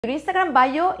Your Instagram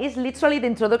bio is literally the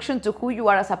introduction to who you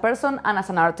are as a person and as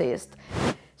an artist.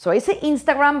 So I say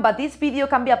Instagram, but this video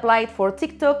can be applied for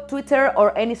TikTok, Twitter,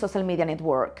 or any social media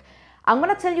network. I'm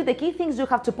gonna tell you the key things you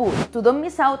have to put to don't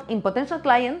miss out in potential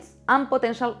clients and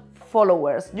potential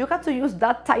followers. You have to use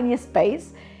that tiny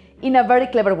space in a very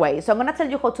clever way. So I'm gonna tell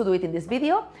you how to do it in this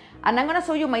video, and I'm gonna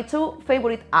show you my 2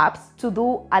 favorite apps to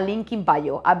do a link in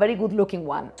bio, a very good looking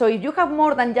one. So if you have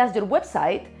more than just your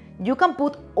website, you can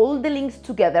put all the links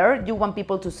together you want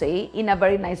people to see in a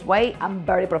very nice way and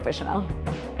very professional.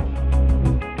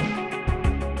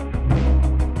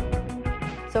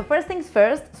 So first things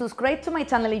first, subscribe to my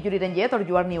channel if you didn't yet or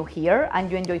you are new here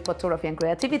and you enjoy photography and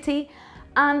creativity,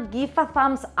 and give a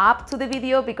thumbs up to the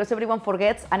video because everyone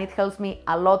forgets and it helps me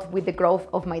a lot with the growth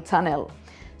of my channel.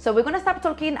 So we're gonna start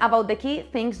talking about the key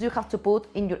things you have to put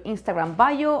in your Instagram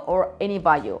bio or any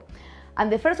bio.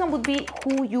 And the first one would be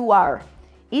who you are.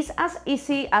 It's as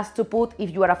easy as to put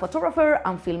if you are a photographer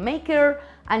and filmmaker,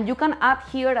 and you can add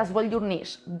here as well your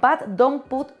niche, but don't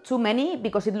put too many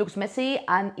because it looks messy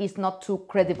and is not too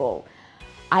credible.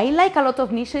 I like a lot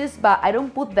of niches, but I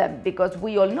don't put them because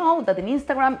we all know that in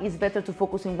Instagram it's better to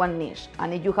focus in one niche,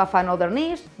 and if you have another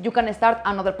niche, you can start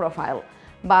another profile.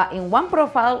 But in one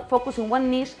profile, focus in one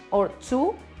niche or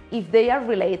 2 if they are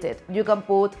related. You can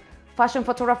put fashion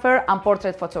photographer and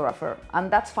portrait photographer, and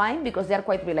that's fine because they are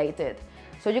quite related.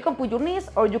 So you can put your niche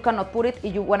or you cannot put it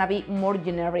if you want to be more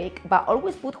generic, but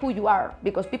always put who you are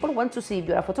because people want to see if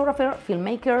you're a photographer,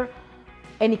 filmmaker,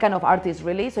 any kind of artist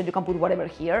really, so you can put whatever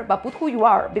here, but put who you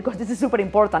are because this is super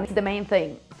important, it's the main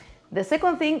thing. The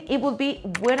second thing, it would be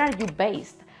where are you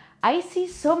based? I see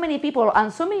so many people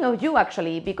and so many of you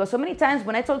actually, because so many times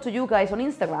when I talk to you guys on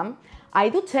Instagram, I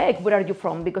do check where are you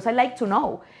from because I like to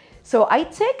know. So I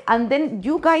check and then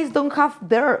you guys don't have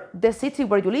the city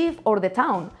where you live or the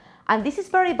town. And this is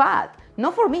very bad,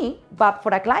 not for me, but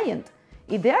for a client.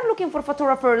 If they are looking for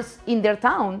photographers in their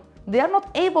town, they are not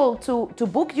able to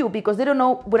book you because they don't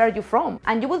know where are you from.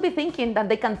 And you will be thinking that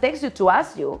they can text you to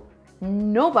ask you.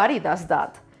 Nobody does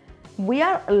that. We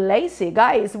are lazy,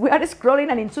 guys. We are scrolling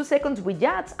and in 2 seconds we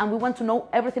judge and we want to know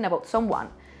everything about someone.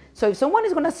 So if someone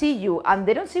is gonna see you and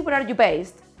they don't see where are you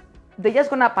based, they're just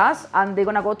gonna pass and they're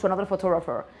gonna go to another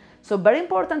photographer. So very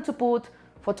important to put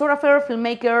photographer,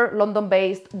 filmmaker,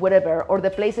 London-based, wherever, or the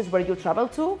places where you travel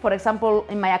to. For example,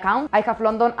 in my account, I have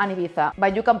London and Ibiza,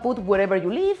 but you can put wherever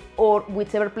you live or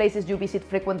whichever places you visit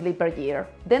frequently per year.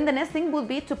 Then the next thing would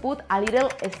be to put a little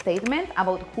statement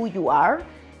about who you are.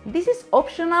 This is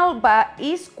optional, but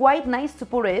it's quite nice to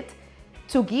put it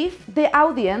to give the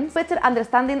audience better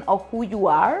understanding of who you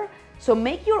are. So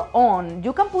make your own.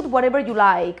 You can put whatever you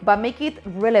like, but make it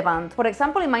relevant. For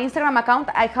example, in my Instagram account,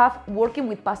 I have working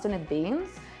with passionate beings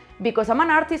because I'm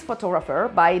an artist photographer,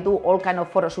 but I do all kind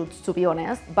of photo shoots to be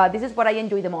honest, but this is what I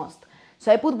enjoy the most.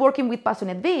 So I put working with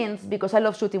passionate beings because I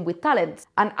love shooting with talents.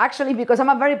 And actually, because I'm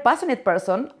a very passionate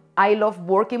person, I love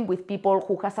working with people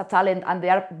who has a talent and they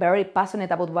are very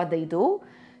passionate about what they do.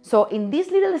 So in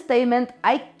this little statement,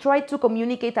 I try to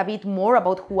communicate a bit more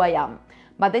about who I am.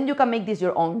 But then you can make this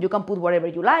your own. You can put whatever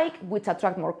you like, which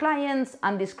attract more clients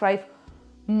and describe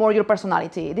more your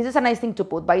personality. This is a nice thing to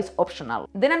put, but it's optional.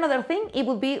 Then another thing, it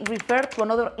would be refer to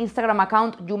another Instagram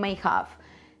account you may have.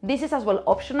 This is as well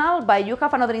optional, but you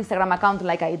have another Instagram account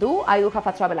like I do have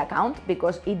a travel account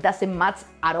because it doesn't match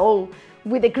at all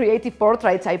with the creative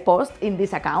portraits I post in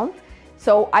this account.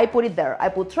 So I put it there. I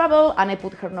put travel and I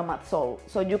put her nomad soul.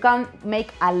 So you can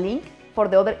make a link for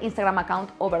the other Instagram account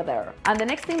over there. And the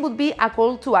next thing would be a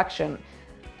call to action.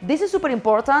 This is super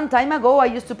important. Time ago I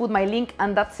used to put my link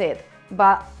and that's it.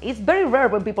 But it's very rare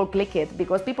when people click it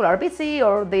because people are busy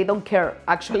or they don't care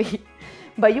actually.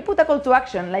 But you put a call to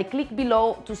action like click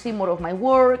below to see more of my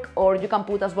work, or you can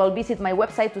put as well visit my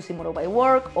website to see more of my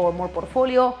work or more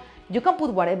portfolio. You can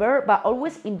put whatever, but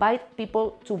always invite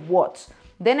people to watch.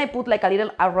 Then I put like a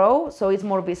little arrow so it's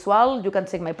more visual. You can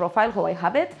check my profile how I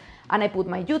have it. And I put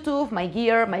my YouTube, my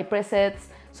gear, my presets.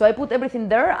 So I put everything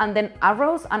there and then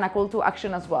arrows and a call to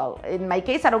action as well. In my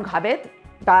case, I don't have it,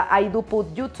 but I do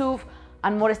put YouTube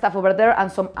and more stuff over there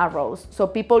and some arrows. So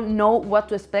people know what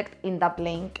to expect in that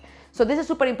link. So this is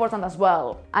super important as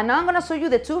well. And now I'm gonna show you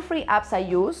the 2 free apps I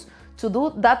use to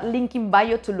do that link in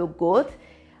bio to look good.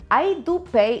 I do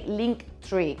pay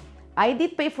Linktree. I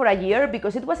did pay for a year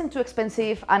because it wasn't too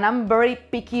expensive and I'm very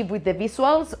picky with the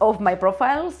visuals of my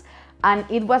profiles. And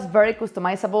it was very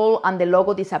customizable and the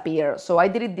logo disappeared. So I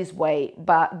did it this way,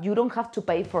 but you don't have to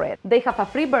pay for it. They have a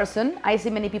free version. I see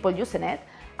many people using it.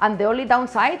 And the only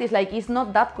downside is like it's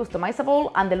not that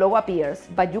customizable and the logo appears,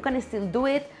 but you can still do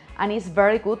it and it's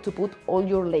very good to put all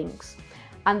your links.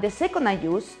 And the second I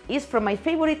use is from my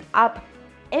favorite app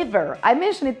ever. I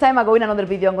mentioned it time ago in another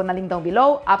video, I'm gonna link down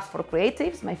below, apps for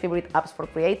creatives, my favorite apps for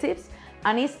creatives,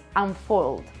 and it's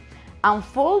Unfold.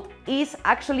 Unfold is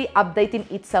actually updating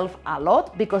itself a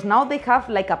lot because now they have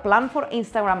like a plan for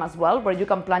Instagram as well, where you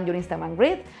can plan your Instagram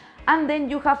grid, and then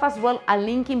you have as well a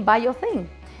link in bio thing.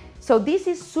 So this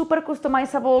is super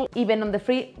customizable even on the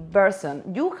free version.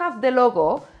 You have the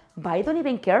logo, but I don't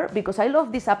even care because I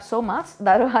love this app so much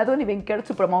that I don't even care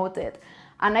to promote it.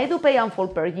 And I do pay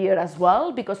Unfold per year as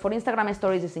well because for Instagram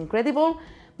stories it's incredible,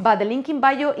 but the link in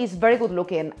bio is very good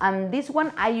looking. And this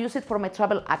one, I use it for my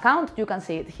travel account. You can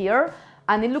see it here.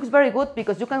 And it looks very good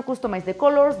because you can customize the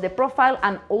colors, the profile,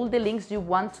 and all the links you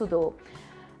want to do.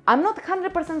 I'm not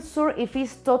 100% sure if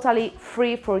it's totally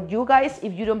free for you guys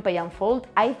if you don't pay Unfold.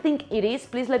 I think it is.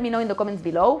 Please let me know in the comments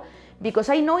below, because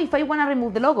I know if I want to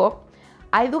remove the logo,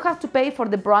 I do have to pay for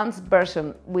the brand's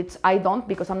version, which I don't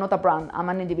because I'm not a brand, I'm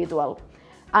an individual.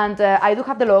 And I do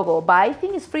have the logo, but I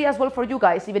think it's free as well for you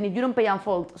guys, even if you don't pay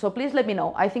Unfold. So please let me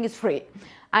know. I think it's free.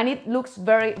 And it looks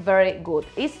very, very good.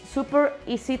 It's super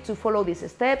easy to follow these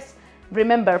steps.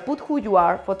 Remember, put who you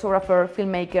are, photographer,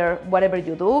 filmmaker, whatever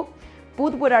you do.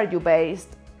 Put where are you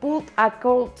based, put a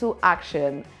call to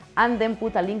action, and then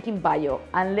put a link in bio,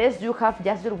 unless you have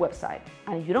just your website.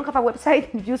 And if you don't have a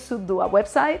website, you should do a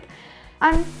website,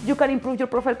 and you can improve your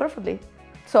profile perfectly.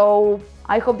 So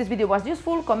I hope this video was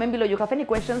useful. Comment below if you have any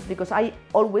questions, because I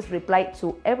always reply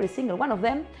to every single one of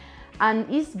them. And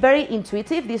it's very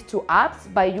intuitive, these two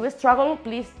apps. By you struggle,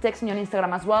 please text me on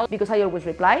Instagram as well, because I always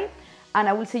reply. And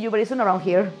I will see you very soon around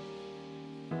here.